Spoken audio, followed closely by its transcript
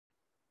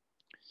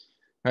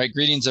All right,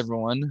 greetings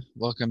everyone.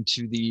 Welcome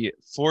to the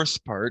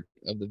fourth part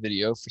of the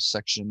video for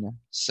section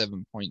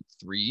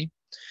 7.3.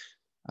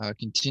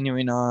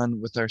 Continuing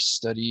on with our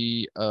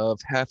study of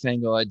half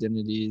angle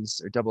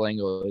identities, or double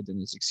angle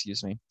identities,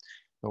 excuse me.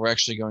 But we're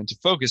actually going to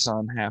focus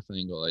on half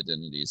angle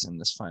identities in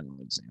this final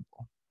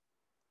example.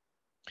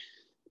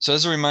 So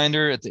as a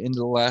reminder, at the end of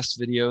the last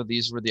video,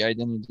 these were the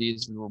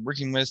identities we were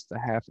working with, the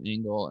half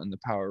angle and the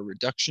power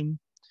reduction.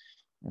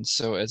 And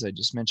so, as I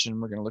just mentioned,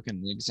 we're going to look at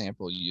an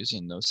example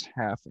using those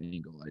half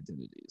angle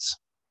identities.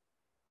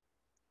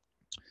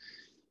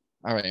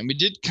 All right, and we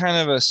did kind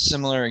of a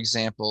similar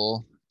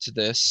example to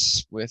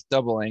this with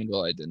double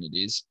angle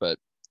identities, but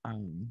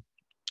I'm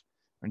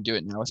going to do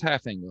it now with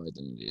half angle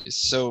identities.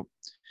 So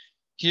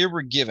here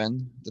we're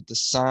given that the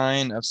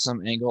sine of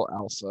some angle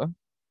alpha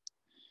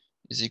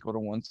is equal to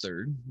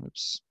 1/3.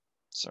 Oops,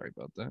 sorry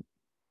about that.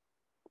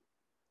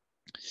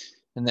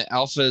 And the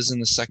alpha is in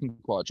the second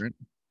quadrant.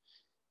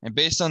 And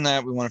based on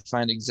that, we want to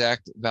find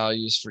exact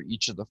values for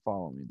each of the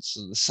following.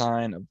 So the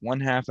sine of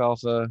 1/2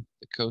 alpha,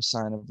 the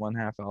cosine of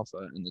 1/2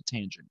 alpha, and the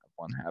tangent of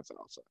 1/2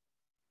 alpha.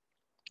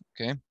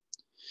 Okay.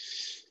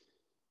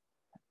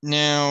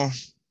 Now,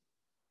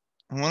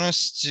 I want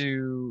us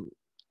to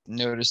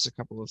notice a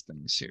couple of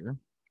things here.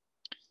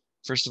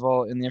 First of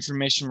all, in the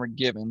information we're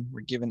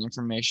given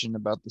information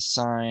about the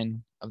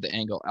sine of the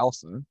angle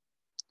alpha.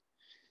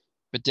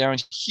 But down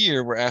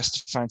here, we're asked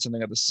to find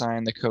something of the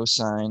sine, the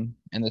cosine,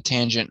 and the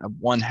tangent of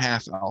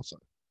 1/2 alpha.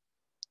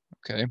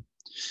 Okay.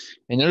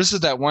 And notice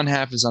that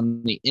 1/2 is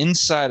on the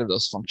inside of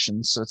those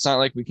functions. So it's not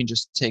like we can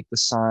just take the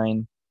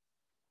sine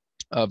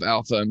of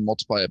alpha and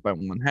multiply it by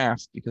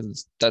 1/2,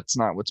 because that's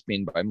not what's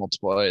being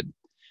multiplied.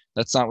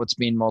 That's not what's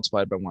being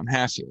multiplied by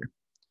 1/2 here.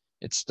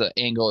 It's the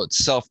angle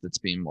itself that's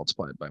being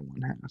multiplied by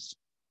 1/2.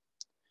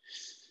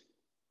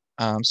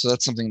 So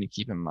that's something to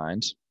keep in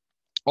mind.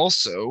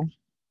 Also,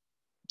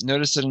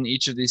 notice that in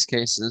each of these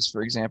cases,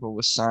 for example,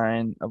 with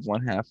sine of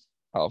 1/2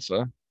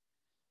 alpha,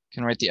 I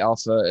can write the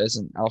alpha as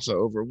an alpha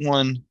over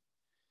 1.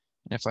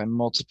 And if I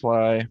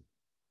multiply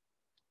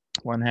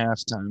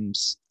 1/2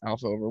 times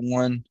alpha over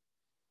 1,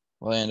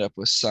 we'll end up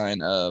with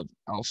sine of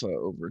alpha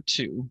over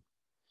 2.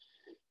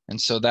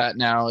 And so that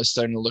now is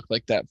starting to look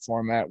like that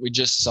format we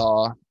just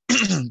saw,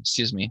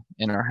 excuse me,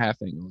 in our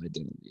half angle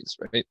identities,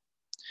 right?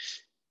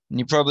 And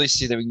you probably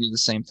see that we can do the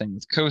same thing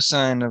with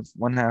cosine of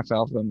 1/2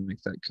 alpha and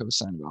make that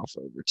cosine of alpha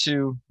over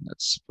 2.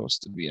 That's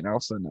supposed to be an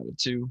alpha, not a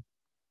 2.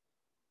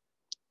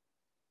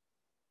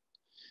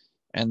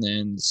 And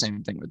then the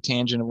same thing with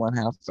tangent of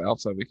 1/2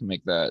 alpha, we can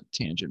make that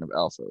tangent of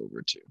alpha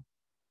over 2.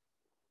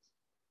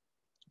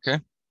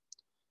 Okay.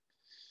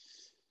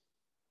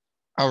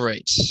 All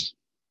right.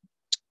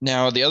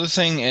 Now, the other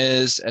thing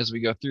is, as we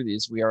go through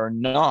these, we are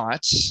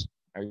not,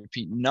 I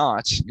repeat,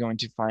 not going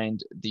to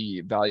find the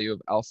value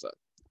of alpha.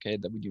 Okay,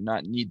 that we do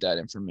not need that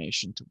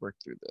information to work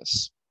through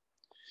this.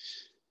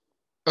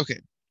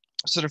 Okay,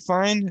 so to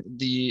find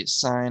the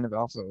sine of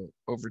alpha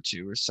over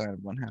 2, or sine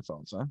of 1/2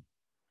 alpha,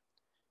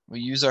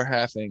 we use our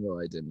half angle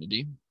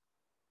identity,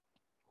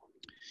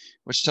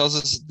 which tells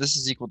us this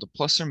is equal to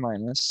plus or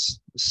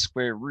minus the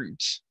square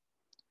root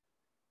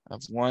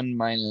of 1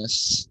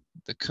 minus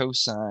the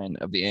cosine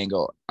of the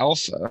angle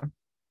alpha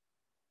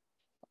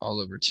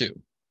all over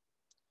 2.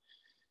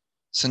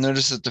 So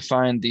notice that to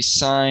find the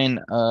sine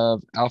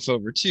of alpha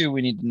over 2,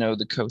 we need to know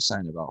the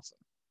cosine of alpha.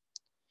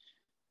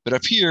 But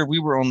up here, we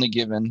were only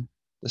given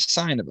the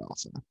sine of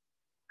alpha.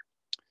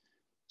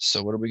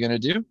 So what are we going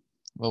to do?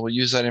 Well, we'll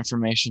use that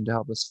information to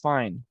help us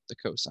find the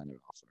cosine of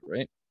alpha,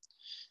 right?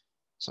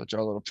 So I'll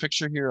draw a little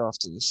picture here off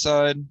to the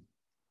side.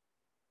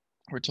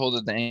 We're told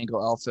that the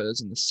angle alpha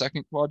is in the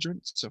second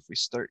quadrant. So if we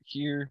start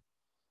here,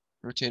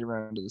 rotate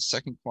around to the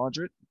second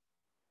quadrant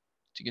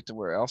to get to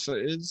where alpha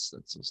is,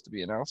 that's supposed to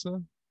be an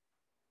alpha.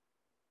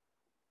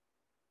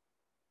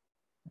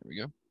 There we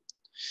go.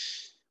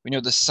 We know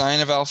the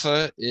sine of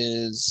alpha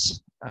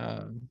is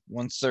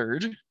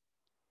 1/3,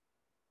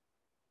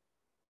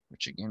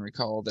 which again,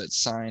 recall that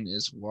sine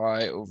is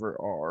y over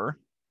r.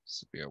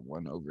 So we have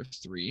 1 over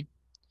 3.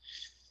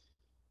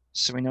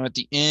 So we know at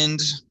the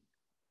end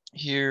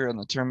here on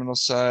the terminal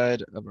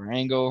side of our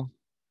angle,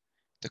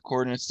 the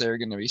coordinates there are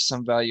going to be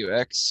some value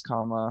x,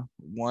 comma,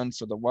 1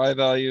 for the y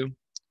value.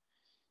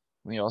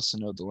 We also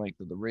know the length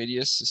of the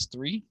radius is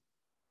 3.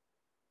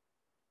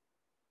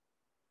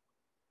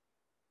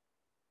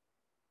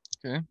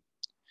 Okay.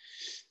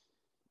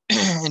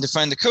 And to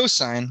find the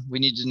cosine, we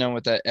need to know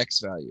what that x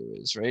value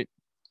is, right?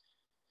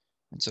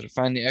 And so to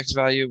find the x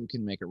value, we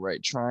can make a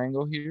right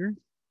triangle here.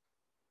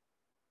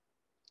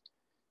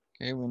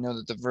 Okay, we know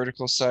that the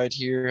vertical side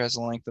here has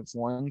a length of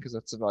 1 because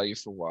that's the value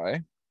for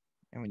y.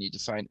 And we need to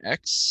find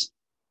x.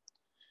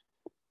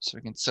 So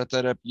we can set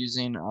that up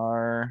using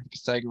our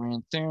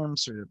Pythagorean theorem.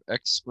 So we have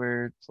x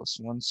squared plus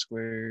 1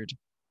 squared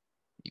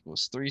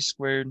equals 3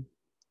 squared.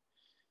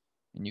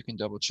 And you can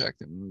double check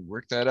that when we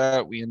work that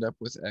out, we end up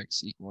with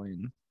x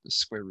equaling the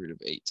square root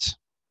of 8.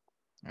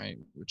 All right,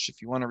 which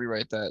if you want to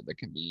rewrite that, that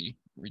can be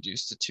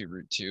reduced to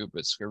 2√2,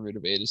 but square root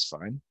of 8 is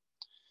fine.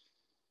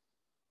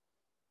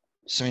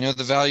 So we know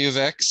the value of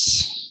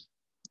x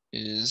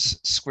is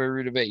square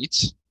root of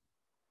 8.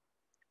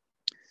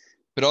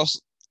 But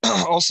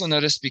also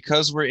notice,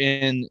 because we're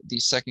in the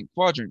second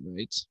quadrant,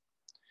 right?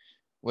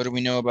 What do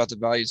we know about the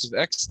values of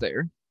x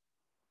there?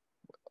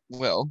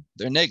 Well,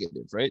 they're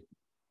negative, right?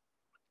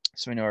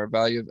 So we know our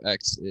value of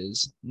x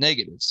is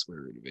negative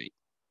square root of 8.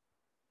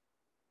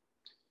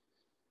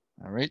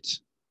 All right.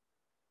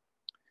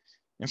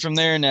 And from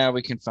there, now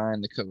we can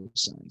find the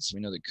cosine. So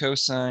we know the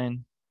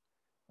cosine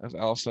of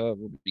alpha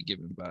will be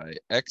given by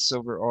x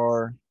over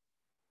r.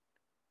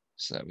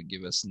 So that would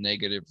give us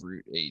negative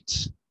root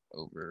 8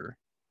 over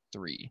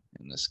 3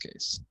 in this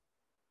case.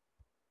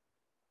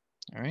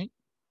 All right.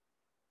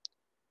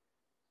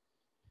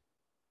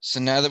 So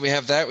now that we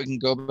have that, we can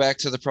go back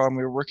to the problem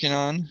we were working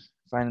on,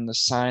 finding the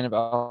sine of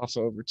alpha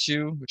over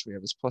 2, which we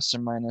have as plus or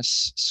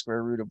minus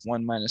square root of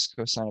 1 minus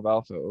cosine of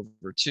alpha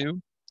over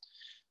 2.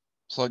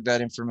 Plug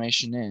that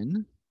information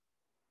in.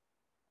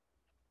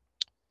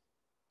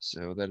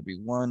 So that'd be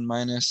 1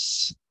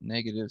 minus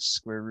negative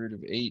square root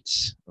of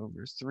 8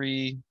 over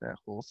 3, that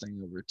whole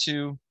thing over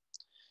 2.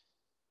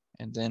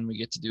 And then we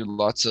get to do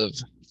lots of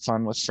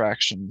fun with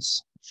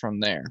fractions from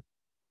there.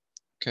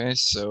 Okay,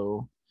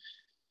 so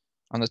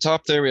on the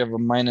top there, we have a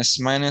minus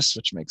minus,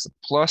 which makes a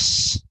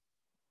plus.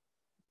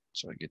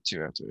 So I get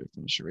to after I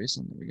finish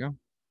erasing. There we go.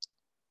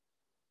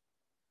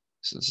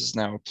 So this is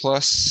now a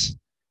plus.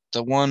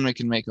 The 1, we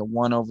can make a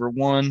 1 over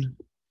 1.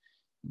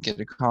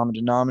 Get a common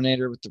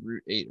denominator with the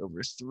root 8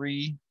 over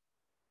 3.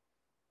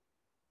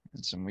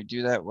 And so when we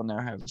do that, we'll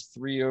now have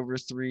 3 over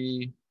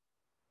 3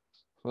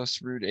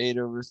 plus root 8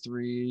 over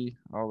 3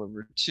 all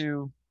over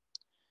 2,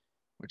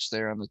 which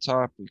there on the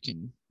top, we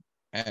can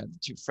add the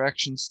two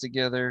fractions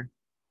together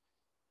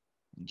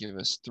and give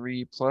us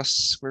 3 plus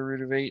square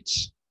root of 8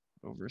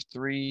 over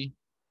 3,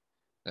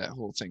 that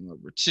whole thing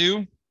over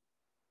 2,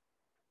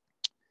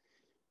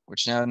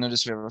 which now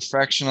notice we have a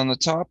fraction on the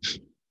top.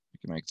 We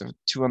can make the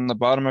 2 on the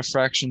bottom a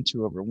fraction,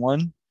 2 over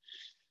 1.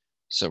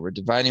 So we're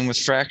dividing with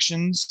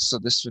fractions. So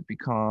this would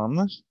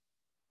become,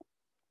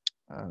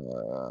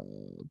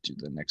 do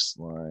the next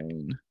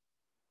line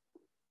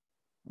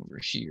over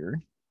here.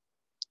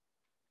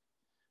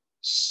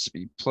 So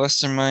be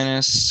plus or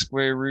minus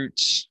square root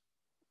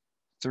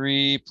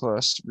 3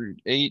 plus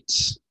root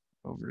 8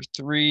 over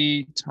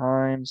 3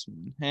 times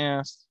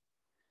 1/2,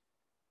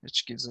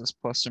 which gives us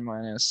plus or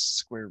minus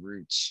square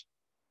root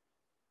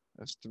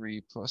of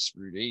 3 plus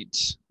root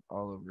 8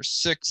 all over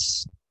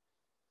 6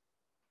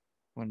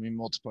 when we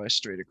multiply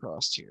straight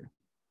across here.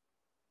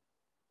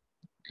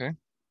 Okay.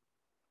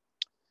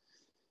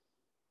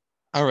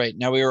 All right,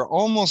 now we are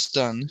almost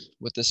done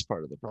with this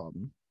part of the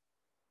problem.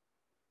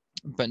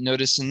 But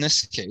notice in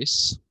this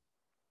case,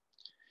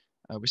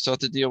 we still have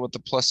to deal with the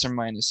plus or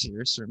minus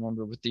here. So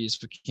remember, with these,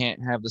 we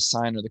can't have the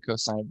sine or the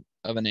cosine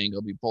of an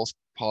angle be both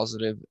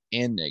positive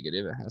and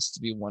negative. It has to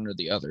be one or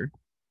the other.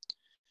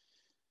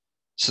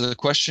 So the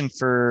question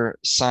for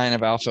sine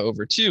of alpha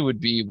over 2 would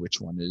be, which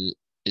one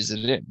is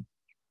it in?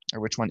 Or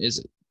which one is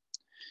it?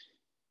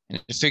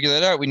 And to figure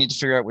that out, we need to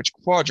figure out which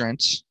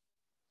quadrant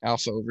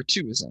alpha over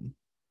 2 is in.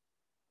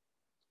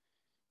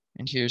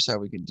 And here's how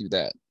we can do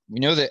that. We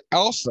know that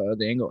alpha,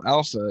 the angle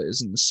alpha,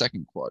 is in the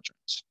second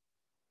quadrant.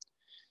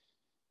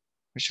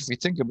 Which, if we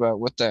think about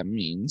what that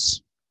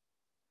means,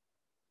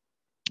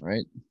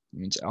 right? It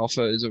means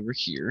alpha is over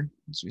here,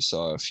 as we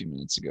saw a few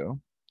minutes ago.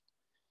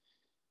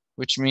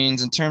 Which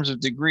means in terms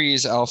of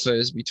degrees, alpha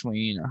is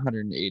between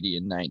 180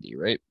 and 90,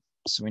 right?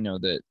 So we know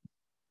that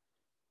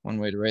one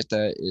way to write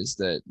that is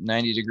that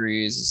 90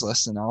 degrees is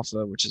less than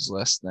alpha, which is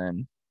less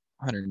than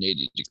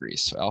 180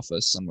 degrees. So alpha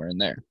is somewhere in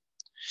there.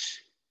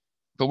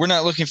 But we're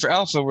not looking for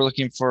alpha. We're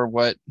looking for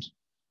what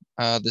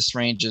this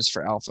range is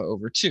for alpha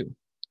over 2.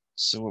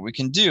 So what we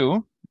can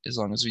do, as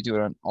long as we do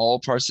it on all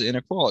parts of the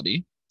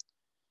inequality,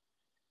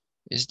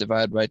 is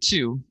divide by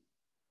 2,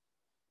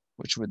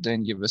 which would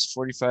then give us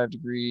 45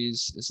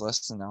 degrees is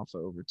less than alpha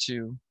over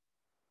 2,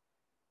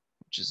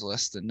 which is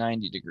less than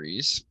 90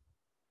 degrees.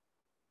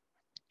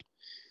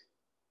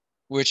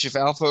 Which, if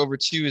alpha over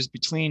 2 is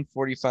between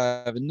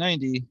 45 and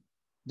 90,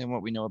 then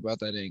what we know about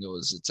that angle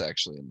is it's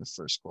actually in the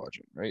first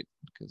quadrant, right?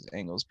 Because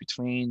angles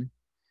between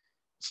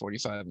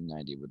 45 and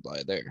 90 would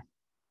lie there.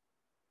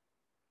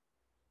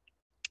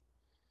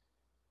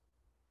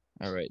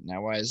 All right,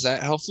 now why is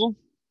that helpful?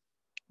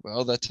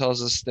 Well, that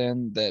tells us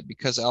then that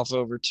because alpha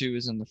over 2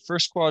 is in the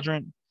first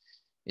quadrant,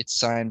 its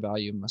sine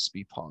value must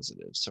be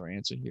positive. So our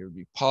answer here would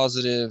be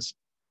positive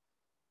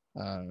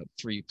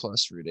 3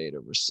 plus root 8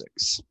 over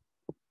 6.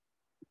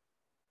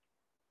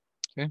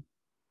 Okay.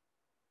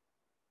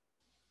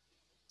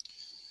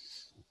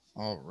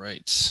 All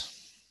right.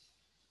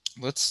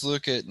 Let's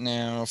look at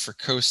now for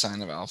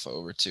cosine of alpha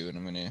over 2, and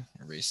I'm going to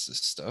erase this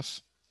stuff.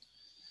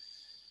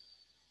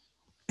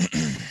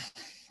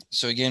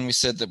 So again, we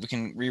said that we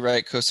can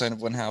rewrite cosine of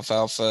 1/2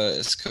 alpha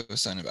as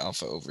cosine of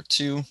alpha over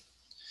 2. And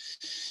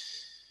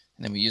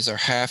then we use our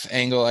half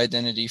angle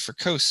identity for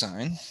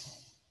cosine,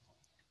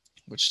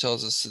 which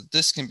tells us that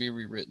this can be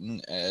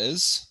rewritten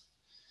as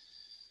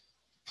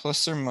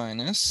plus or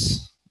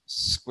minus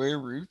square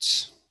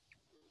root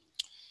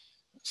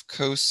of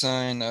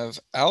cosine of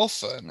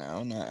alpha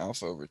now, not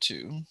alpha over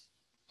 2,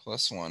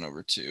 plus 1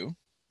 over 2,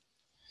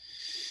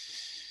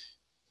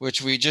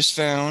 which we just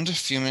found a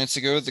few minutes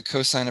ago. The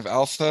cosine of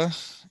alpha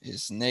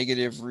is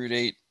negative root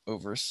 8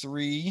 over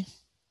 3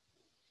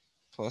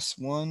 plus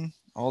 1,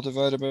 all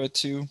divided by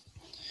 2.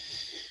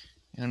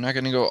 And I'm not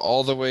going to go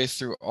all the way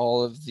through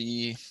all of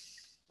the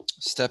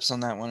steps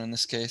on that one in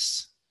this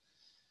case.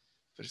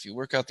 But if you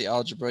work out the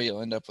algebra,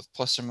 you'll end up with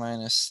plus or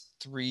minus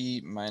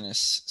 3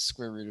 minus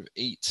square root of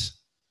 8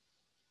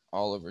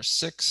 all over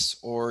 6.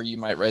 Or you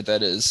might write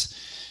that as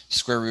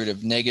square root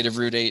of negative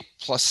root 8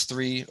 plus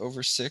 3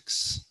 over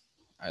 6.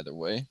 Either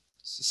way,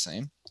 it's the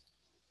same.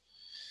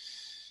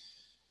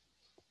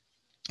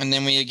 And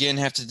then we again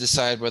have to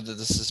decide whether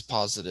this is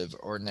positive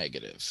or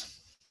negative.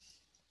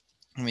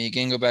 And we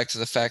again go back to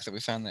the fact that we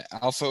found that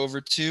alpha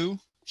over 2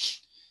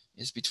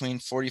 is between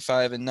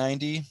 45 and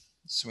 90.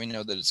 So we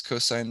know that its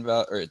cosine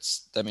value, or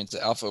that means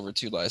that alpha over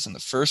 2 lies in the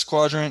first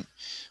quadrant,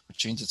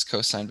 which means its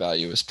cosine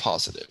value is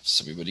positive.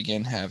 So we would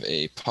again have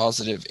a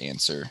positive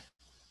answer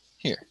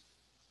here.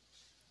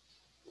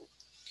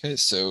 Okay,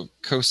 so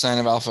cosine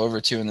of alpha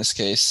over 2 in this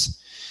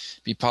case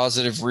be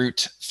positive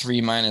root 3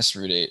 minus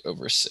root 8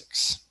 over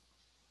 6.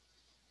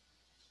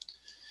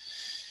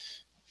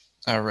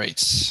 All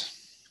right.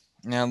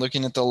 Now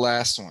looking at the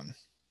last one,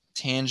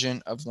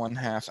 tangent of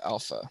 1/2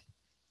 alpha,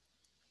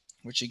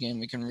 which again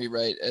we can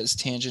rewrite as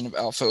tangent of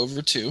alpha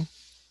over 2.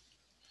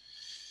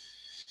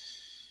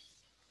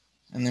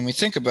 And then we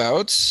think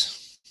about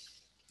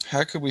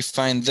how could we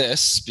find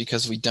this,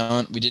 because we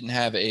didn't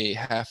have a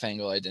half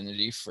angle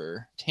identity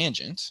for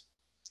tangent.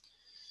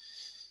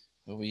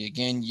 Well, we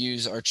again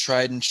use our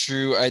tried and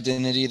true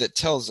identity that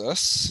tells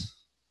us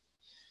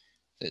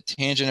that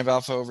tangent of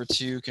alpha over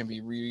 2 can be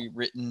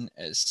rewritten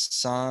as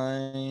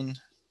sine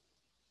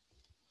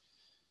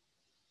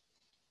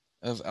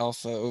of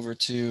alpha over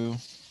 2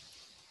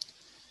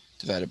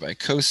 divided by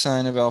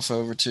cosine of alpha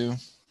over 2,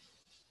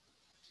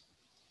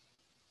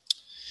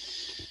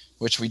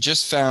 which we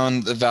just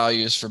found the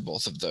values for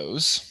both of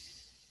those.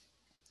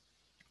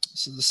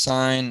 So the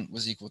sine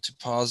was equal to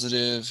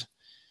positive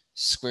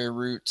square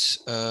root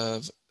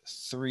of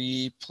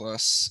 3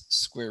 plus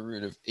square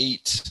root of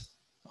 8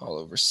 all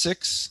over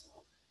 6.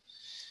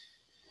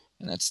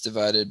 And that's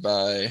divided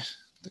by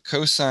the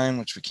cosine,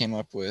 which we came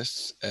up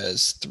with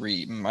as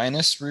 3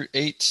 minus root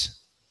 8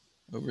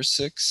 over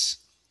 6.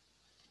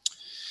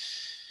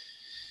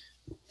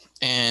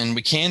 And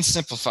we can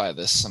simplify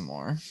this some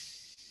more.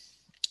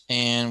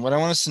 And what I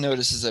want us to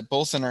notice is that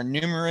both in our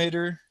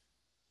numerator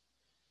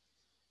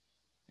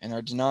and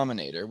our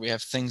denominator, we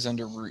have things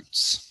under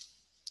roots.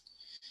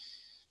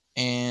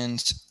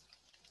 And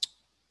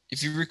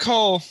if you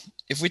recall,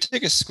 if we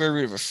take a square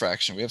root of a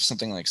fraction, we have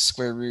something like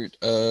square root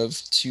of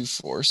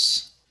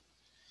 2/4.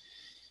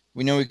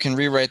 We know we can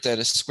rewrite that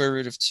as square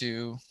root of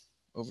 2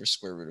 over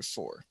square root of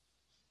 4.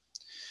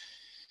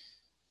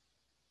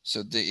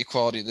 So the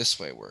equality this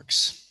way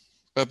works.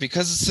 But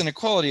because it's an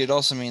equality, it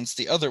also means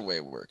the other way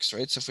works,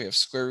 right? So if we have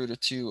square root of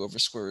 2 over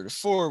square root of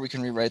 4, we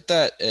can rewrite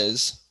that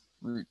as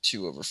root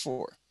 2 over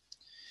 4.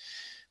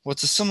 Well,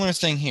 it's a similar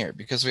thing here,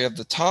 because we have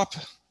the top,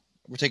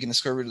 we're taking the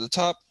square root of the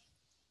top,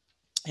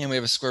 and we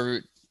have a square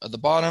root of the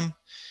bottom.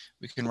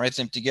 We can write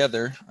them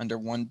together under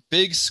one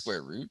big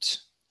square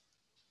root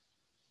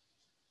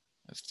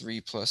of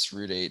 3 plus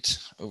root 8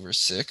 over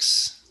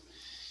 6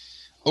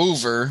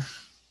 over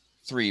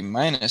 3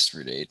 minus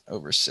root 8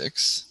 over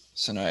 6.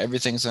 So now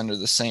everything's under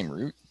the same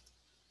root.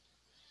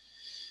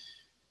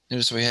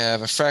 Notice we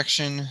have a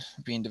fraction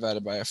being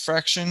divided by a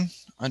fraction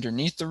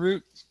underneath the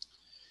root.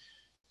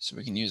 So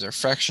we can use our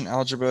fraction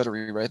algebra to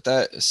rewrite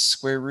that as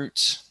square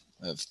root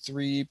of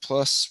 3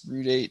 plus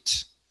root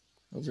 8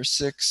 over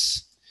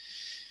 6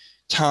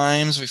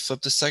 times, we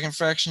flip the second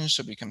fraction,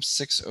 so it becomes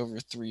 6 over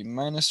 3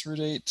 minus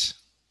root 8.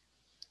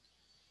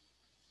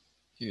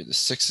 Here the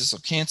 6's will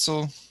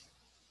cancel.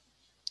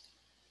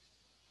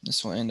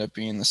 This will end up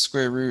being the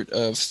square root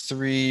of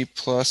 3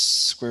 plus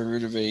square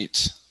root of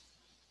 8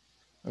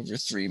 over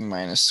 3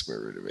 minus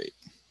square root of 8.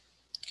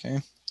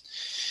 Okay.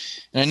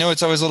 And I know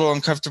it's always a little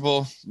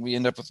uncomfortable. We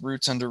end up with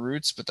roots under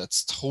roots, but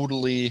that's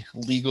totally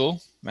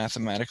legal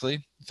mathematically.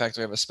 In fact,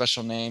 we have a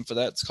special name for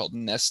that. It's called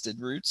nested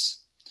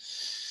roots.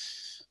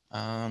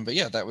 But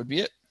yeah, that would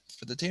be it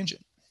for the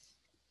tangent.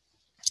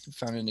 We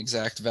found an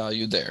exact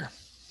value there.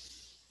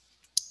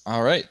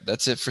 All right,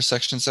 that's it for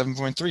section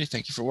 7.3.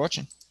 Thank you for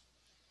watching.